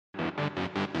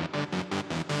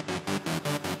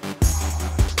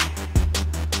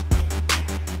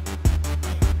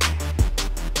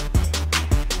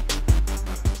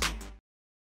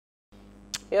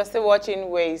You're still watching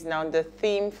Ways. Now, the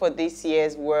theme for this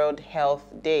year's World Health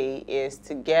Day is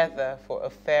Together for a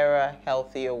Fairer,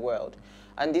 Healthier World.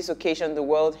 On this occasion, the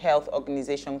World Health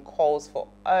Organization calls for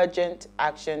urgent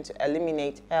action to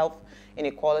eliminate health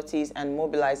inequalities and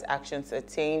mobilize actions to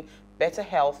attain better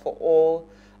health for all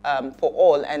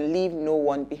and leave no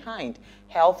one behind.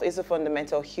 Health is a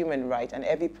fundamental human right, and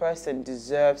every person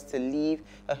deserves to live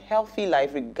a healthy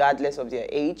life regardless of their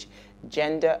age,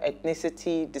 gender,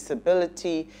 ethnicity,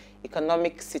 disability,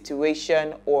 economic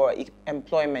situation, or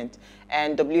employment.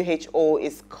 And WHO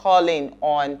is calling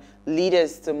on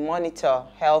leaders to monitor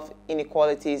health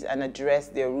inequalities and address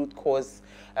their root causes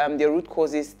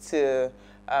to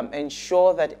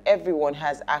ensure that everyone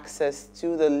has access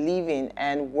to the living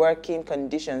and working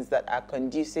conditions that are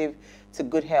conducive to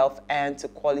good health and to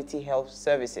quality health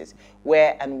services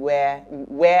where and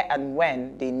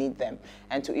when they need them,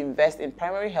 and to invest in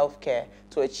primary health care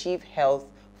to achieve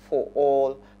health for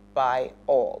all by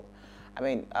all. I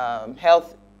mean,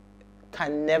 health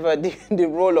can never, the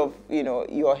role of,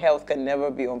 your health can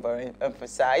never be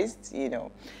overemphasized,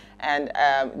 And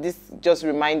this just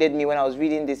reminded me, when I was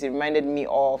reading this, it reminded me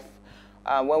of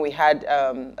when we had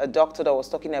a doctor that was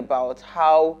talking about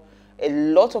how a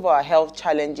lot of our health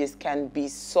challenges can be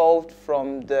solved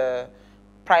from the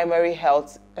primary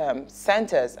health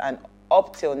centers. And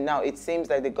up till now, it seems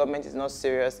like the government is not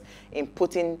serious in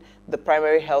putting the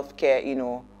primary health care,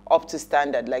 up to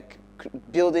standard, like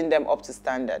building them up to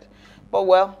standard. But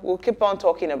well, we'll keep on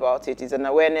talking about it. It's an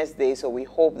awareness day, so we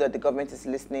hope that the government is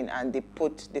listening and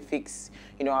they fix,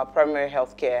 our primary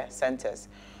health care centers.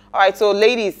 All right, so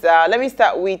ladies, let me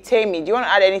start with Tammy. Do you want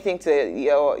to add anything to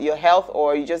your health,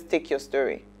 or you just take your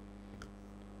story?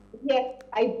 Yes,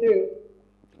 I do.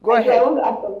 Go ahead. I want to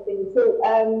add something.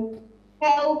 So,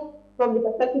 health from the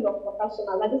perspective of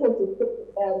professionals, I just want to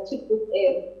chip this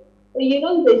in.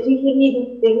 So, there's usually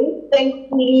this thing.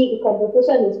 Thankfully, the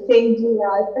conversation is changing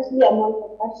now, especially among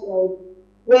professionals,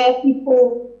 where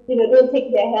people, don't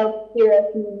take their health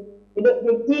seriously. They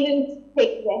didn't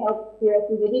take their health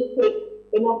seriously. They didn't take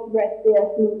enough rest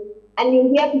seriously. And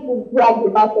you hear people brag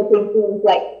about certain things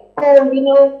like,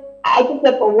 oh, I just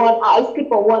slept for 1 hour, I sleep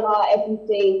for 1 hour every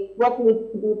day, what needs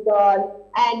to be done?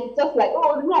 And it's just like,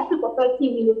 oh, I sleep for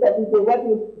 30 minutes every day, what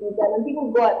needs to be done? And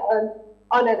people go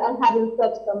on and on having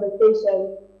such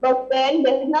conversations. But then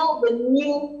there's now the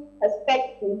new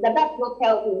perspective that that's not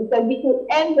healthy, because you could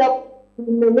end up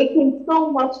making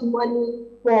so much money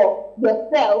for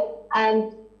yourself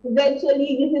and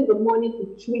eventually using the money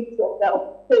to treat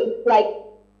yourself. So it's like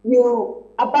you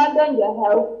abandon your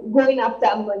health, going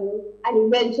after money,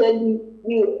 and eventually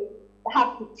you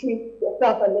have to treat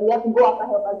yourself, and then you have to go after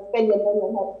health and spend your money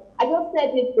on health. I just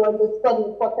said it to understand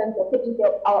the importance of taking care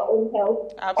of our own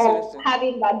health, Absolutely. of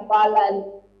having that balance.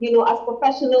 As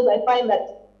professionals, I find that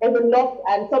there's a lot,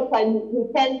 and sometimes we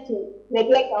tend to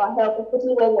neglect our health,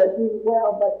 especially when we're doing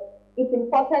well, but it's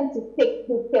important to take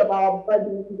good care of our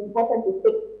body. It's important to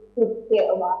take good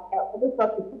care of our health. I just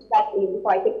want to push that in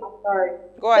before I take my story.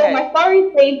 Go ahead. So my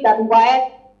story says that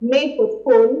WAEC may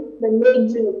postpone the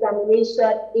major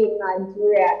examination in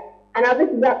Nigeria. And this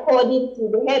is according to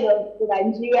the head of the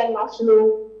Nigerian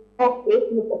National Office,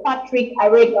 Mr. Patrick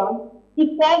Aregan.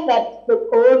 He said that the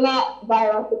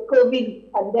coronavirus, the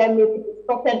COVID pandemic,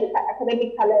 disrupted the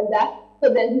academic calendar, so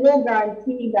there's no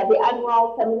guarantee that the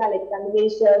annual terminal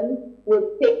examination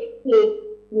will take place,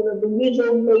 the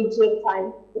usual major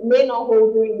time. It may not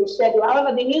hold during the schedule.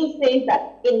 However, the news says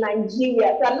that in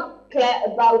Nigeria, so I'm not clear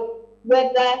about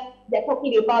whether they're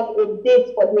talking about a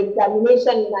date for the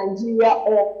examination in Nigeria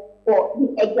or for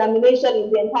the examination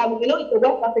in the entire, it's a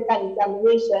West African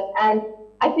examination, and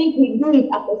I think we do it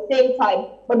at the same time,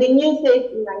 but the news says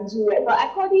in Nigeria. So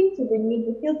according to the news,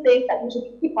 it still says that we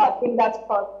should keep our fingers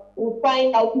crossed. We'll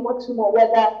find out much more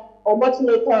much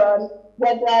later on,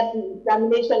 whether the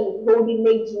examination is holding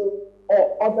major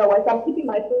or otherwise. I'm keeping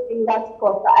my fingers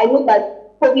crossed. I know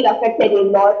that COVID affected a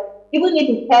lot. Even if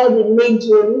it's held in May,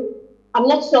 June, I'm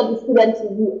not sure the students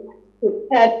will be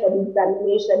prepared for the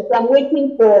examination. So I'm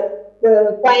waiting for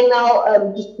the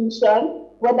final decision,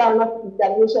 whether or not the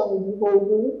examination will be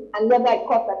holding, and whether it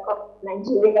cuts across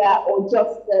Nigeria or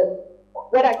just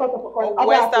whether it cuts across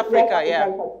West Africa, yeah,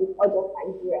 or just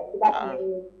Nigeria. So that's my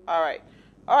news. All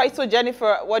right. So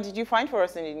Jennifer, what did you find for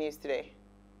us in the news today?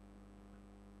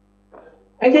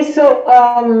 Okay, so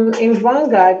in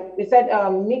Vanguard, they said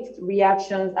mixed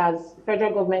reactions as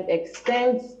federal government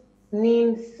extends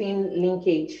NIN-SIM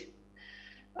linkage.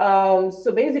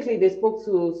 So basically, they spoke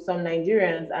to some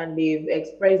Nigerians and they've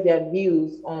expressed their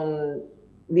views on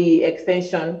the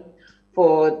extension.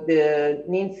 for the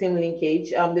NIN-SIM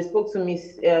linkage. They spoke to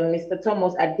Mr.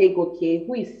 Thomas Adegoke,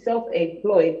 who is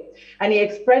self-employed, and he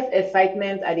expressed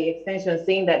excitement at the extension,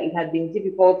 saying that it had been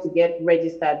difficult to get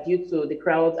registered due to the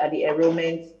crowds at the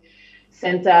enrollment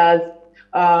centers.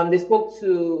 They spoke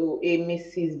to a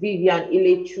Mrs. Vivian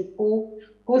Ilechukwu,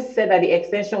 who said that the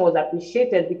extension was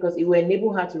appreciated because it will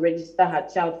enable her to register her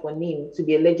child for NIN to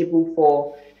be eligible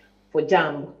for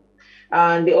JAMB.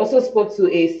 And they also spoke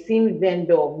to a SIM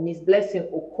vendor, Miss Blessing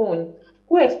Okon,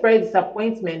 who expressed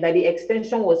disappointment that the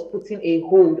extension was putting a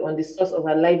hold on the source of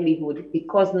her livelihood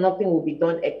because nothing will be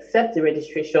done except the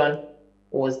registration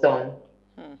was done.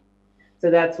 So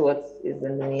that's what is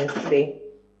in the news today.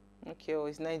 Okay, well,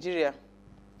 it's Nigeria.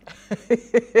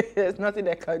 There's nothing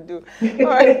I can do. All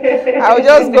right, I'll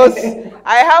just go.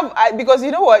 Because you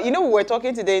know what? We were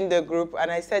talking today in the group, and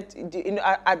I said,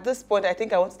 at this point, I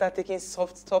think I want to start taking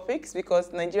soft topics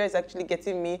because Nigeria is actually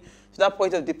getting me to that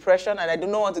point of depression, and I do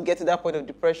not want to get to that point of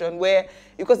depression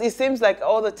because it seems like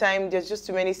all the time there's just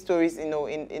too many stories, in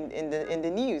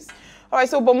the news. All right,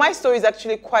 but my story is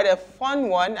actually quite a fun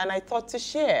one, and I thought to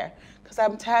share. Because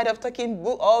I'm tired of talking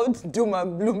old doom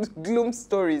and gloom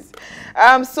stories.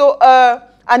 An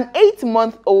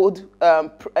 8-month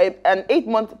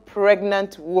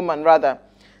pregnant woman,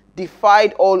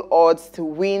 defied all odds to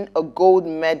win a gold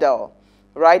medal,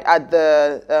 right, at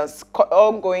the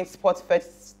ongoing sports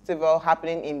festival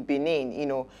happening in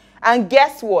Benin, And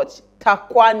guess what?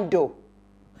 Taekwondo.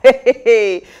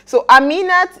 So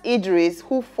Aminat Idris,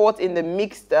 who fought in the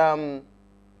mixed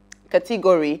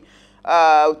category,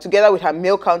 together with her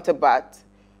male counterpart,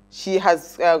 she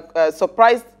has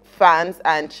surprised fans,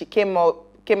 and she came out,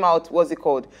 what's it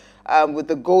called, with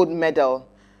the gold medal.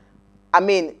 I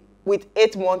mean, with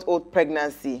 8-month-old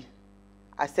pregnancy.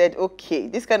 I said, okay,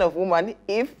 this kind of woman,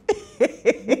 if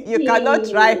you cannot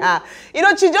try her.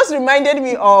 She just reminded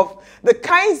me of the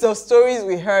kinds of stories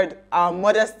we heard our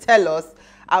mothers tell us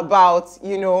about,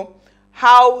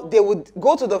 how they would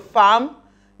go to the farm,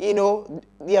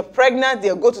 they are pregnant,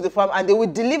 they'll go to the farm, and they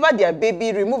will deliver their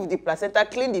baby, remove the placenta,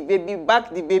 clean the baby,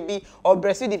 back the baby, or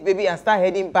breastfeed the baby, and start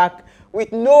heading back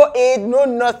with no aid, no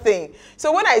nothing.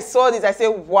 So when I saw this, I said,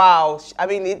 wow, I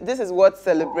mean, this is worth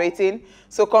celebrating.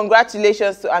 So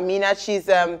congratulations to Amina. She's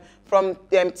from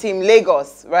Team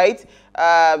Lagos, right?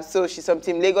 So she's from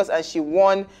Team Lagos, and she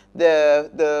won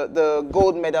the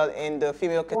gold medal in the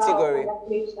female category.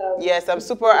 Wow, yes, I'm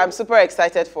super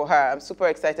excited for her.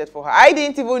 I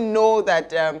didn't even know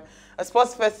that a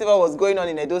sports festival was going on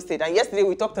in Edo State. And yesterday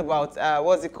we talked about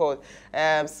what's it called?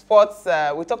 Sports.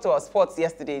 We talked about sports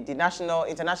yesterday, the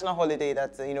international holiday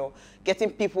that getting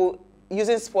people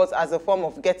using sports as a form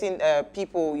of getting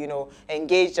people,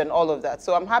 engaged and all of that.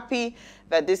 So I'm happy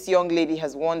that this young lady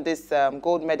has won this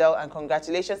gold medal, and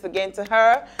congratulations again to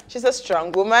her. She's a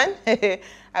strong woman.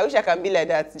 I wish I can be like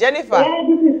that. Jennifer. Yeah,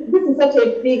 this is such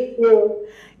a big deal.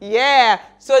 Yeah.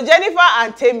 So Jennifer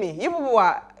and Temi, you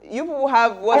people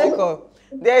have what's it called?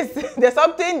 There's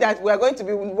something that we're going to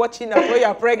be watching after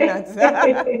you're pregnant.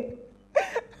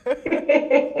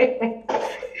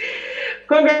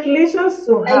 Congratulations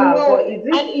to her. But is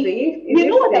it safe? You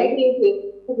know what I'm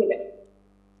thinking? Okay.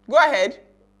 Go ahead.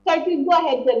 Sorry, go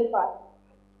ahead, Jennifer.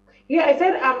 Yeah, I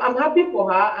said I'm happy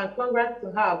for her and congrats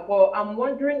to her, but I'm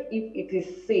wondering if it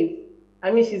is safe. I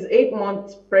mean, she's 8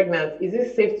 months pregnant. Is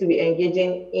it safe to be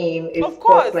engaging in a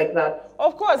sport like that?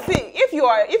 Of course. See, if you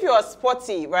are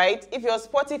sporty, right? If you're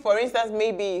sporty, for instance,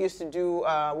 maybe you used to do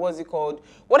what's it called?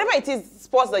 Whatever it is,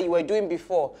 sports that you were doing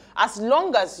before. As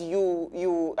long as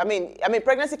I mean,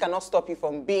 pregnancy cannot stop you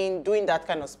from doing that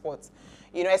kind of sports.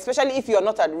 Especially if you're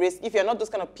not at risk, if you're not those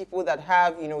kind of people that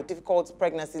have, difficult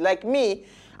pregnancy. Like me,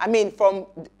 I mean, from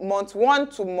month 1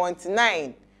 to month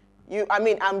 9,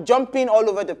 I'm jumping all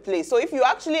over the place. So if you're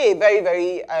actually a very,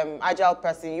 very agile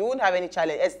person, you won't have any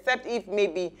challenge, except if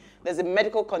maybe there's a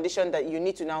medical condition that you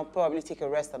need to now probably take a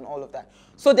rest and all of that.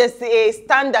 So there's a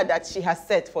standard that she has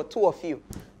set for 2 of you.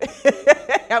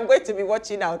 I'm going to be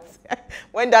watching out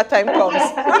when that time comes.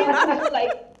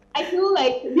 I feel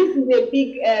like this is a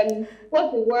big,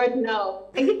 what's the word now?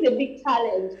 I think it's a big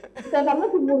challenge because I'm not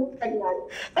even pregnant.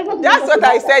 That's what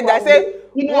I said. I said,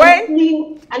 I'm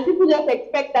slim, and people just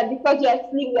expect that because you're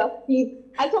slim, you're fit.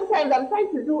 And sometimes I'm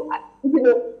trying to do,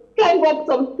 climb up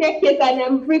some staircase and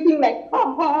I'm breathing like,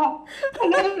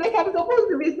 and I'm like, I'm supposed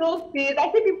to be so fit.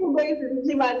 I see people going to the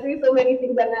gym and doing so many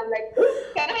things, and I'm like,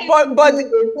 can I do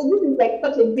this? So this is like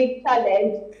such a big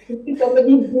challenge to see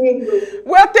somebody doing this.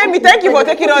 Well, Temi, thank you for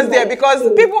taking us there, because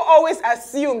people always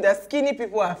assume that skinny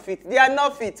people are fit. They are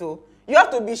not fit, oh. You have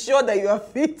to be sure that you are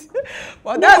fit.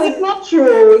 But no, it's not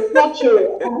true. It's not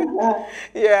true.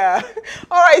 Yeah.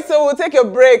 All right, so we'll take a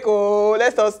break. Oh,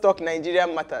 let's all talk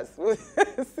Nigerian matters. We'll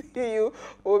see you.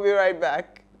 We'll be right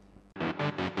back.